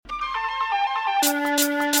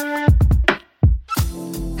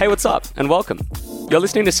Hey, what's up, and welcome. You're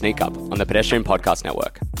listening to Sneak Up on the Pedestrian Podcast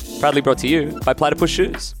Network, proudly brought to you by Platypus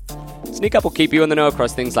Shoes. Sneak Up will keep you in the know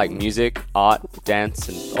across things like music, art, dance,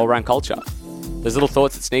 and all-round culture. Those little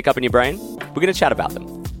thoughts that sneak up in your brain, we're going to chat about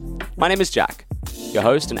them. My name is Jack, your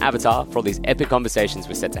host and avatar for all these epic conversations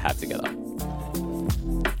we're set to have together.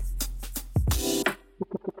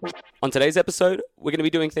 On today's episode, we're going to be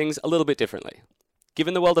doing things a little bit differently.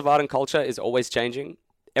 Given the world of art and culture is always changing,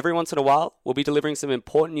 every once in a while, we'll be delivering some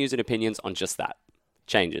important news and opinions on just that,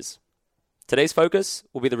 changes. Today's focus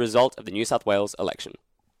will be the result of the New South Wales election.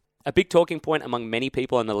 A big talking point among many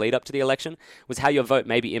people in the lead up to the election was how your vote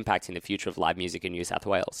may be impacting the future of live music in New South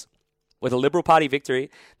Wales. With a Liberal Party victory,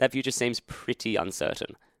 that future seems pretty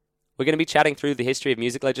uncertain. We're going to be chatting through the history of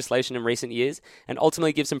music legislation in recent years and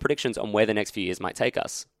ultimately give some predictions on where the next few years might take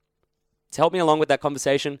us. To help me along with that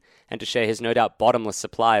conversation and to share his no doubt bottomless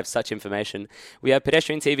supply of such information, we have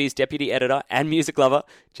Pedestrian TV's deputy editor and music lover,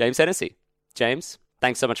 James Hennessy. James,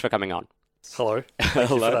 thanks so much for coming on. Hello.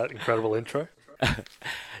 Thank you for that incredible intro.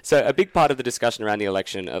 So a big part of the discussion around the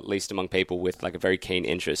election, at least among people with like a very keen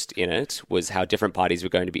interest in it, was how different parties were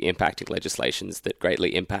going to be impacting legislations that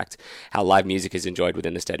greatly impact how live music is enjoyed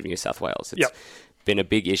within the state of New South Wales. It's been a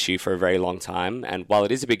big issue for a very long time, and while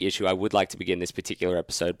it is a big issue, I would like to begin this particular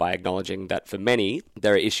episode by acknowledging that for many,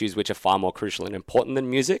 there are issues which are far more crucial and important than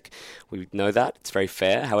music. We know that. It's very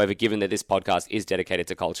fair. However, given that this podcast is dedicated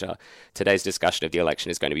to culture, today's discussion of the election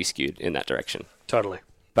is going to be skewed in that direction. Totally.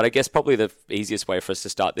 But I guess probably the easiest way for us to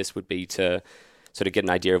start this would be to sort of get an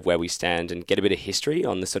idea of where we stand and get a bit of history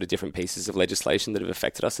on the sort of different pieces of legislation that have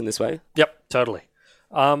affected us in this way. Yep, totally.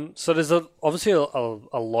 So there's obviously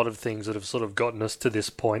a lot of things that have sort of gotten us to this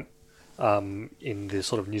point in the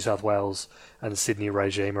sort of New South Wales and Sydney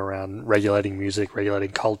regime around regulating music,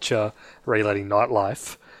 regulating culture, regulating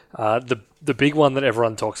nightlife. The big one that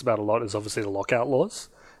everyone talks about a lot is obviously the lockout laws.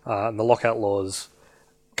 And the lockout laws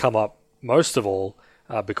come up most of all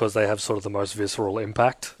because they have sort of the most visceral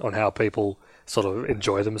impact on how people sort of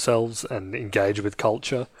enjoy themselves and engage with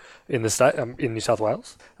culture in the state, in New South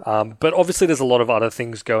Wales. But obviously there's a lot of other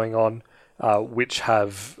things going on which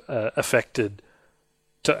have affected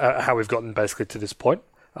how we've gotten basically to this point,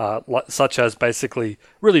 such as basically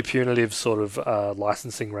really punitive sort of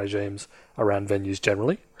licensing regimes around venues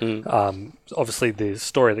generally. Obviously the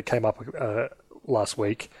story that came up last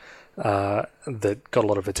week that got a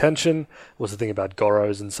lot of attention was the thing about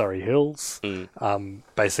Goros and Surrey Hills,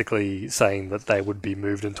 basically saying that they would be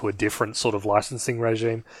moved into a different sort of licensing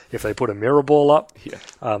regime if they put a mirror ball up.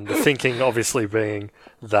 The thinking obviously being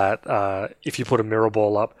that if you put a mirror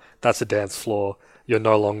ball up, that's a dance floor, you're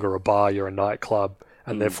no longer a bar, you're a nightclub,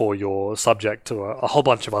 and therefore you're subject to a whole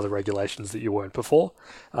bunch of other regulations that you weren't before,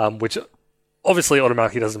 which obviously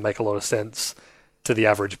automatically doesn't make a lot of sense to the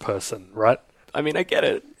average person, right? I mean, I get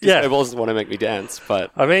it. Yeah. Balls want to make me dance, but...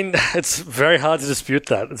 I mean, it's very hard to dispute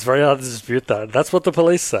that. That's what the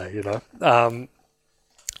police say, you know.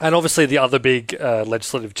 And obviously the other big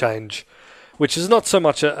legislative change, which is not so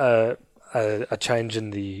much a change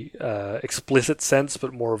in the explicit sense,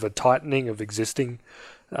 but more of a tightening of existing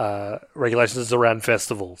regulations, is around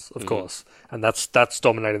festivals, of course. And that's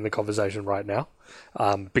dominating the conversation right now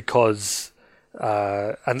because...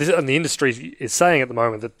 And the industry is saying at the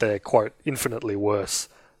moment that they're, quote, infinitely worse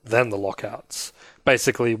than the lockouts.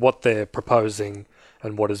 Basically, what they're proposing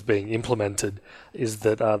and what is being implemented is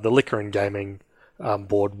that the Liquor and Gaming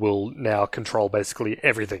Board will now control basically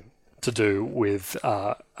everything to do with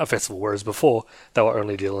a festival, whereas before they were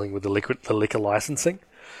only dealing with the liquor licensing.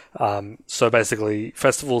 So basically,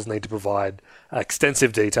 festivals need to provide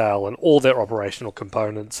extensive detail on all their operational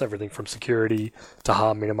components, everything from security to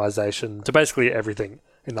harm minimization to basically everything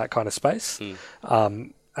in that kind of space.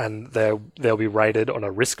 And they'll be rated on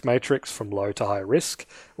a risk matrix from low to high risk,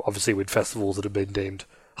 obviously with festivals that have been deemed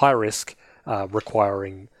high risk,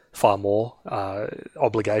 requiring far more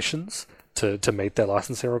obligations to meet their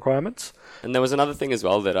licensing requirements. And there was another thing as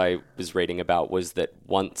well that I was reading about, was that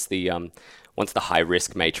once the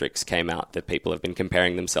high-risk matrix came out that people have been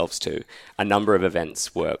comparing themselves to, a number of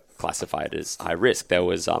events were classified as high risk. There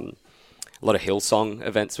was a lot of Hillsong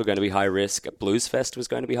events were going to be high risk. Blues Fest was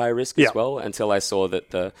going to be high risk as well, until I saw that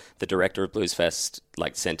the director of Blues Fest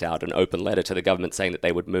sent out an open letter to the government saying that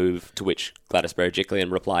they would move, to which Gladys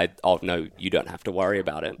Berejiklian replied, "Oh, no, you don't have to worry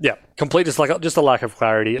about it." Yeah, complete, just a lack of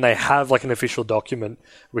clarity. And they have an official document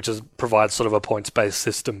which provides sort of a points-based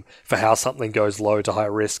system for how something goes low to high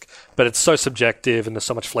risk, but it's so subjective and there's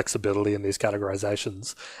so much flexibility in these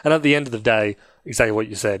categorizations. And at the end of the day, exactly what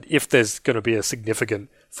you said, if there's going to be a significant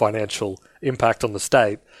financial impact on the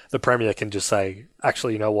state, the Premier can just say,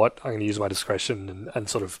 actually, you know what, I'm going to use my discretion and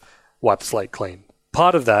sort of wipe the slate clean.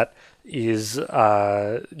 part of that is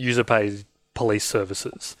user-paid police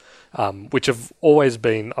services, which have always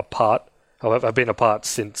been a part, however, have been a part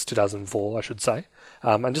since 2004, I should say.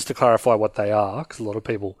 And just to clarify what they are, because a lot of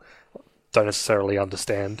people don't necessarily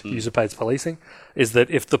understand user-paid policing, is that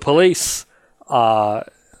if the police are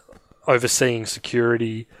overseeing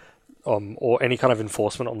security or any kind of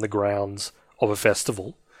enforcement on the grounds of a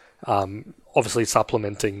festival, obviously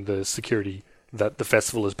supplementing the security that the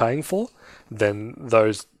festival is paying for, then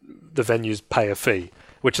the venues pay a fee,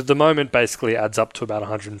 which at the moment basically adds up to about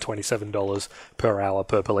 $127 per hour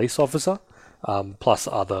per police officer, plus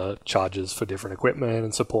other charges for different equipment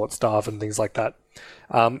and support staff and things like that.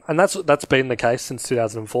 And that's been the case since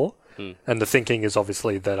 2004. And the thinking is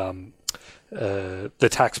obviously that the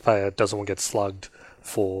taxpayer doesn't want to get slugged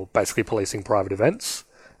for basically policing private events.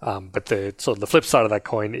 But the flip side of that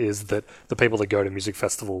coin is that the people that go to music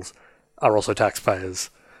festivals are also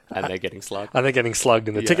taxpayers. And they're getting slugged. And they're getting slugged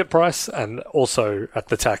in the ticket price and also at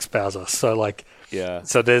the tax bowser. So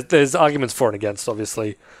so there's arguments for and against,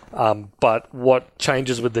 obviously. But what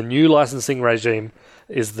changes with the new licensing regime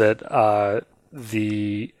is that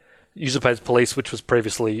the user-paid police, which was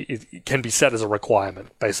previously, it can be set as a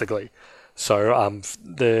requirement, basically. So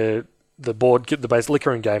the board, the base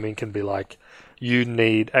liquor and gaming can be like, you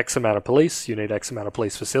need X amount of police, you need X amount of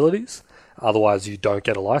police facilities, otherwise you don't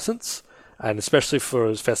get a license. And especially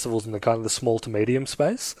for festivals in the kind of the small to medium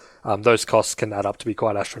space, those costs can add up to be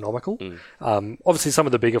quite astronomical. Obviously, some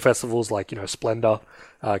of the bigger festivals like Splendor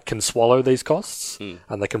can swallow these costs,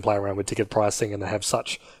 and they can play around with ticket pricing, and they have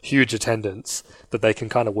such huge attendance that they can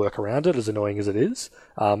kind of work around it, as annoying as it is.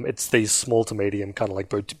 It's these small to medium kind of like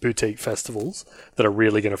boutique festivals that are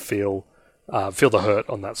really going to feel the hurt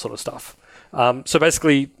on that sort of stuff. So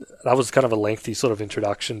basically, that was kind of a lengthy sort of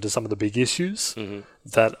introduction to some of the big issues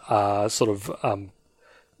that are sort of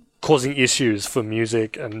causing issues for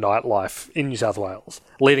music and nightlife in New South Wales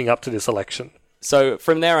leading up to this election. So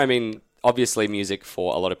from there, I mean, obviously music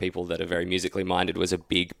for a lot of people that are very musically minded was a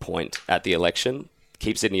big point at the election.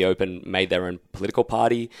 Keep Sydney Open made their own political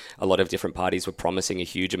party. A lot of different parties were promising a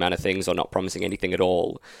huge amount of things or not promising anything at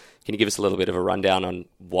all. Can you give us a little bit of a rundown on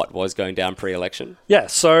what was going down pre-election? Yeah,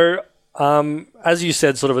 so as you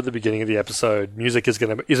said sort of at the beginning of the episode, music isn't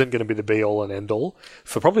going to be the be-all and end-all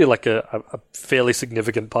for probably like a fairly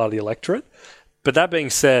significant part of the electorate. But that being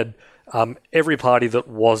said, every party that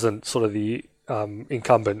wasn't sort of the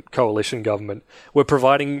incumbent coalition government were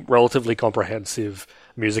providing relatively comprehensive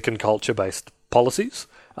music and culture-based policies,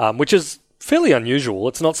 which is fairly unusual.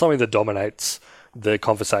 It's not something that dominates the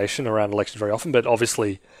conversation around elections very often, but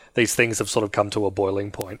obviously these things have sort of come to a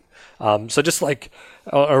boiling point. So just like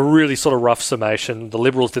a really sort of rough summation, the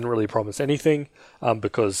Liberals didn't really promise anything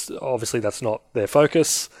because obviously that's not their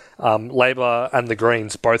focus. Labor and the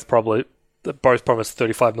Greens both promised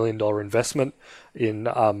 $35 million investment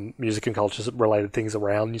in music and culture related things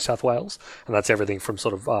around New South Wales, and that's everything from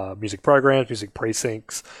sort of music programs, music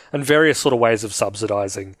precincts, and various sort of ways of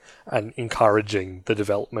subsidising and encouraging the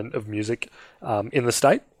development of music in the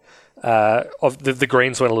state. The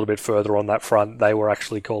Greens went a little bit further on that front. They were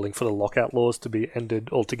actually calling for the lockout laws to be ended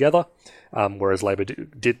altogether, whereas Labor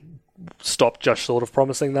did stop just short of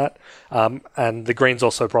promising that. And the Greens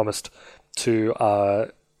also promised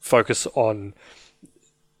to focus on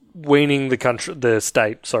weaning the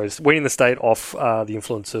state off the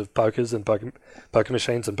influence of pokers and poker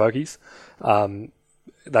machines and pokies.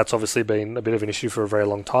 That's obviously been a bit of an issue for a very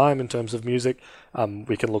long time in terms of music.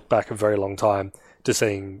 We can look back a very long time to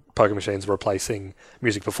seeing poker machines replacing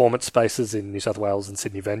music performance spaces in New South Wales and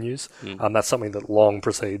Sydney venues. That's something that long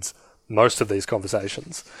precedes most of these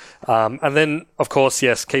conversations. And then, of course,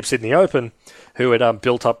 yes, Keep Sydney Open, who had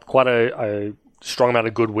built up quite a strong amount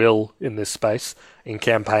of goodwill in this space in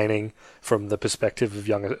campaigning from the perspective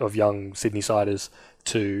of young Sydney-siders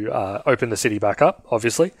to open the city back up,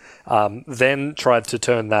 obviously, then tried to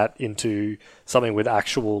turn that into something with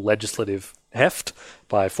actual legislative heft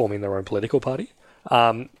by forming their own political party.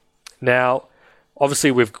 Now,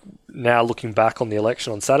 obviously, we've now looking back on the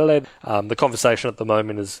election on Saturday, the conversation at the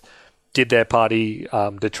moment is, did their party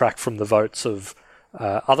detract from the votes of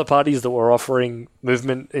other parties that were offering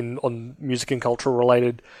movement on music and cultural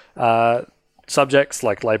related subjects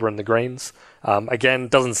like Labor and the Greens? Again,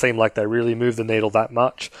 doesn't seem like they really move the needle that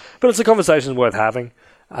much, but it's a conversation worth having.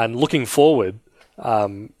 And looking forward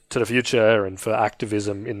to the future and for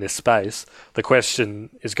activism in this space, the question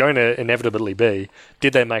is going to inevitably be,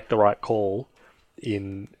 did they make the right call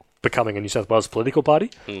in becoming a New South Wales political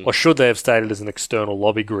party? Or should they have stayed as an external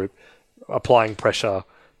lobby group applying pressure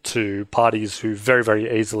to parties who very,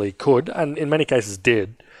 very easily could, and in many cases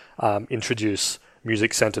did, introduce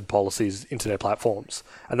music-centered policies into their platforms?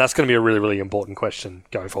 And that's going to be a really, really important question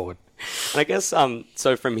going forward. And I guess,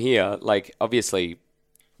 so from here, like, obviously,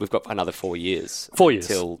 we've got another 4 years. 4 years.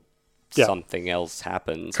 Until something else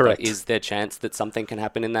happens. Correct. But is there a chance that something can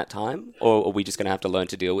happen in that time? Or are we just going to have to learn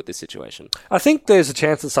to deal with this situation? I think there's a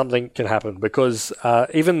chance that something can happen because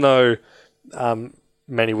even though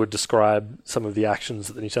many would describe some of the actions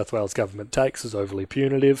that the New South Wales government takes as overly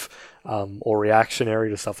punitive or reactionary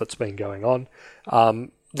to stuff that's been going on,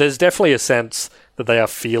 there's definitely a sense that they are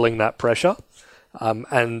feeling that pressure.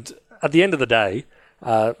 And at the end of the day,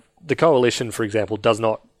 the coalition, for example, does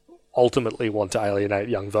not ultimately want to alienate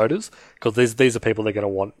young voters because these are people they're going to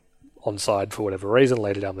want on side for whatever reason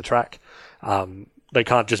later down the track. They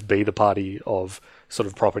can't just be the party of sort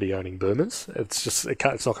of property-owning boomers. It's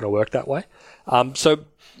not going to work that way. So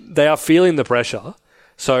they are feeling the pressure.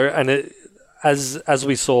 So, as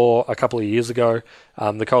we saw a couple of years ago,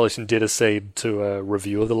 the coalition did accede to a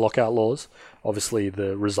review of the lockout laws. Obviously,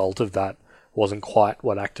 the result of that wasn't quite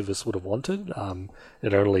what activists would have wanted.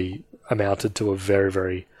 It only amounted to a very,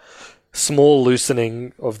 very small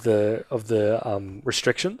loosening of the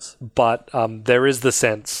restrictions, but there is the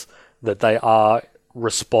sense that they are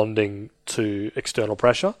responding to external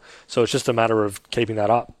pressure. So it's just a matter of keeping that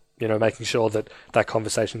up, making sure that that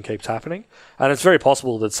conversation keeps happening. And it's very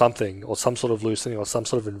possible that something or some sort of loosening or some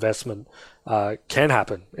sort of investment can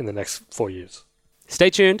happen in the next 4 years. Stay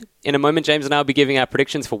tuned. In a moment, James and I will be giving our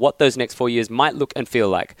predictions for what those next 4 years might look and feel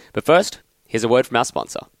like. But first, here's a word from our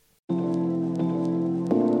sponsor.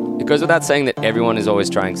 It goes without saying that everyone is always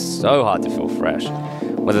trying so hard to feel fresh.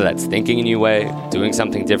 Whether that's thinking a new way, doing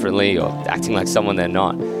something differently, or acting like someone they're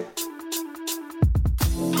not.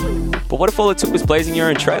 But what if all it took was blazing your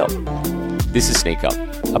own trail? This is Sneak Up,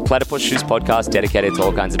 a Platypus Shoes podcast dedicated to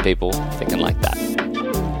all kinds of people thinking like that.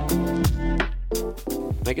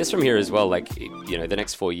 I guess from here as well, the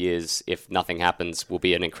next 4 years, if nothing happens, will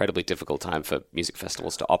be an incredibly difficult time for music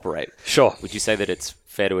festivals to operate. Sure. Would you say that it's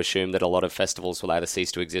fair to assume that a lot of festivals will either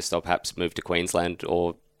cease to exist or perhaps move to Queensland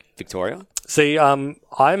or Victoria? See,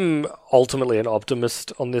 I'm ultimately an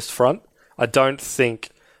optimist on this front. I don't think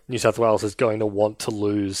New South Wales is going to want to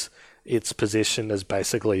lose its position as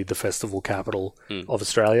basically the festival capital of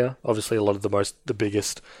Australia. Obviously, a lot of the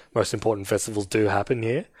biggest, most important festivals do happen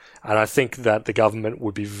here. And I think that the government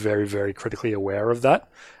would be very, very critically aware of that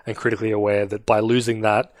and critically aware that by losing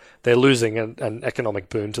that, they're losing an economic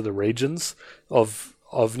boon to the regions of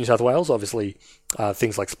New South Wales. Obviously,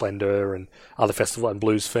 things like Splendour and other festival and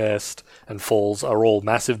Blues Fest and Falls are all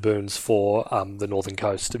massive boons for the northern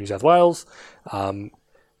coast of New South Wales.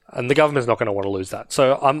 And the government's not going to want to lose that.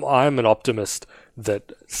 So I'm an optimist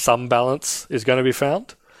that some balance is going to be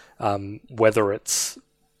found. Whether it's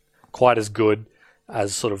quite as good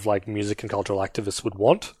as sort of like music and cultural activists would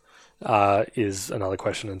want is another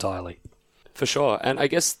question entirely. For sure. And I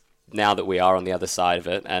guess now that we are on the other side of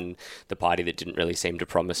it and the party that didn't really seem to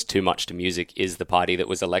promise too much to music is the party that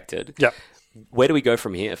was elected. Yeah. Where do we go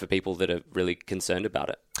from here for people that are really concerned about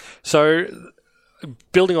it? So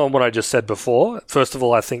building on what I just said before, first of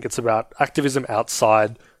all, I think it's about activism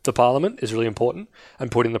outside the parliament is really important and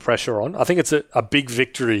putting the pressure on. I think it's a big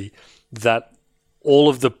victory that all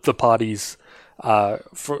of the parties,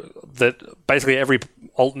 that basically every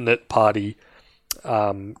alternate party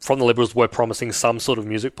from the Liberals were promising some sort of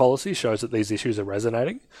music policy shows that these issues are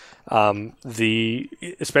resonating.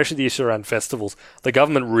 Especially the issue around festivals, the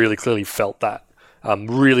government really clearly felt that.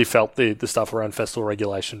 Really felt the stuff around festival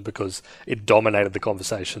regulation because it dominated the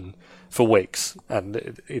conversation for weeks.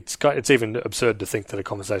 And it's even absurd to think that a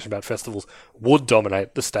conversation about festivals would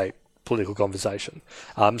dominate the state political conversation.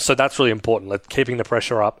 So that's really important, like keeping the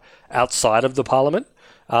pressure up outside of the parliament.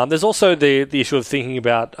 There's also the issue of thinking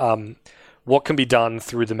about what can be done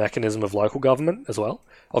through the mechanism of local government as well.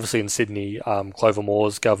 Obviously in Sydney, Clover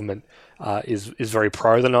Moore's government is very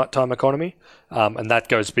pro the nighttime economy, and that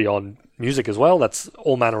goes beyond music as well. That's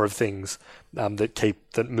all manner of things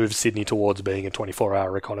that move Sydney towards being a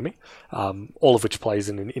 24-hour economy, all of which plays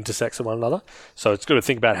in and intersects with one another. So it's good to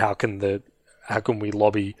think about how can we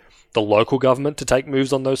lobby the local government to take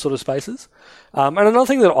moves on those sort of spaces. And another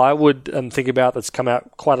thing that I would think about that's come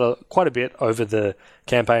out quite a bit over the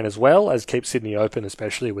campaign as well as Keep Sydney Open,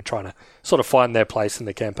 especially, we're trying to sort of find their place in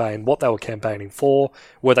the campaign, what they were campaigning for,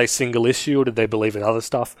 were they single issue or did they believe in other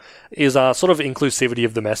stuff, is sort of inclusivity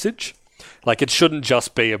of the message. Like it shouldn't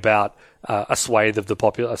just be about a swathe of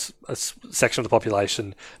a section of the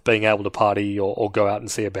population being able to party or go out and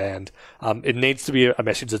see a band. It needs to be a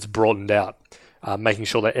message that's broadened out. Making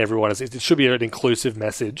sure that everyone it should be an inclusive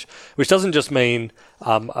message, which doesn't just mean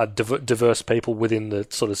diverse people within the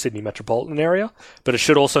sort of Sydney metropolitan area, but it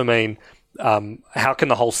should also mean how can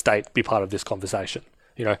the whole state be part of this conversation?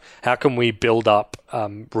 How can we build up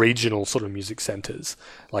regional sort of music centres,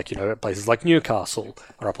 like, at places like Newcastle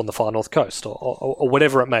or up on the far north coast or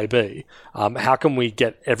whatever it may be? How can we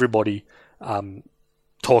get everybody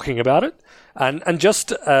talking about it and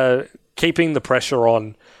just keeping the pressure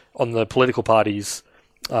on the political parties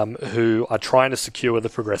who are trying to secure the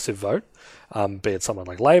progressive vote, be it someone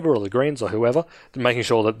like Labor or the Greens or whoever, making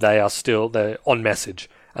sure that they're on message,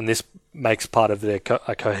 and this makes part of their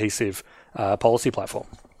a cohesive policy platform.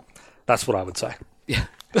 That's what I would say. Yeah,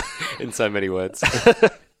 in so many words.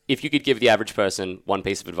 If you could give the average person one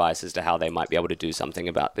piece of advice as to how they might be able to do something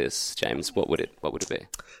about this, James, what would it be?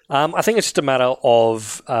 I think it's just a matter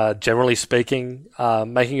of, generally speaking,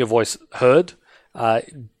 making your voice heard,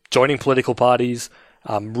 joining political parties,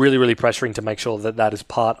 really, really pressuring to make sure that is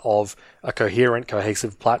part of a coherent,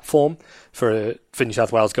 cohesive platform for New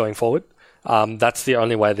South Wales going forward. That's the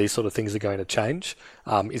only way these sort of things are going to change,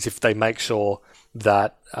 is if they make sure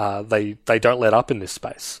that they don't let up in this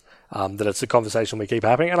space, that it's a conversation we keep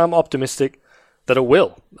happening, and I'm optimistic that it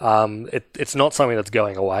will. It's not something that's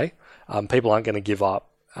going away. People aren't going to give up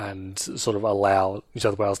and sort of allow New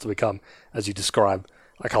South Wales to become, as you describe,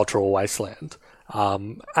 a cultural wasteland.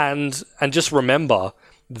 And just remember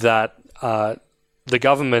that the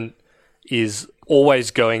government is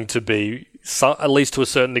always going to be, at least to a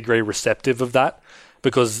certain degree, receptive of that,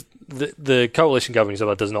 because the coalition government in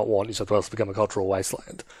New South Wales does not want New South Wales to become a cultural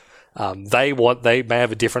wasteland. They may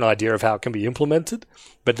have a different idea of how it can be implemented,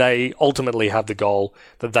 but they ultimately have the goal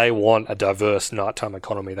that they want a diverse nighttime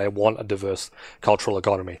economy. They want a diverse cultural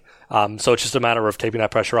economy. So it's just a matter of keeping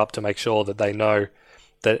that pressure up to make sure that they know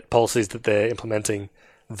that policies that they're implementing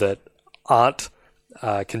that aren't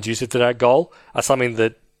conducive to that goal are something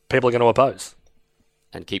that people are going to oppose.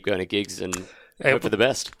 And keep going to gigs and hope for the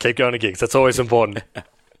best. Keep going to gigs. That's always important.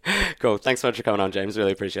 Cool. Thanks so much for coming on, James.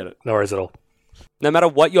 Really appreciate it. No worries at all. No matter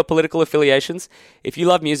what your political affiliations, if you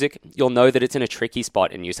love music, you'll know that it's in a tricky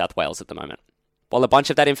spot in New South Wales at the moment. While a bunch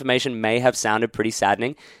of that information may have sounded pretty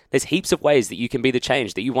saddening, there's heaps of ways that you can be the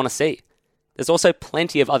change that you want to see. There's also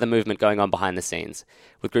plenty of other movement going on behind the scenes,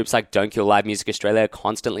 with groups like Don't Kill Live Music Australia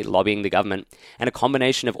constantly lobbying the government, and a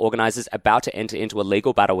combination of organisers about to enter into a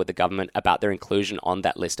legal battle with the government about their inclusion on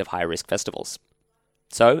that list of high-risk festivals.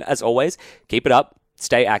 So, as always, keep it up,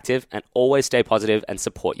 stay active, and always stay positive and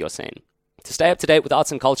support your scene. To stay up to date with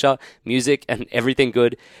arts and culture, music, and everything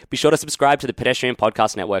good, be sure to subscribe to the Pedestrian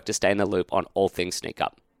Podcast Network to stay in the loop on all things Sneak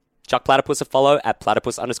Up. Chuck Platypus a follow at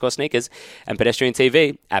platypus_sneakers and Pedestrian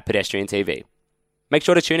TV at Pedestrian TV. Make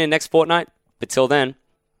sure to tune in next fortnight, but till then,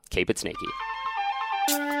 keep it sneaky.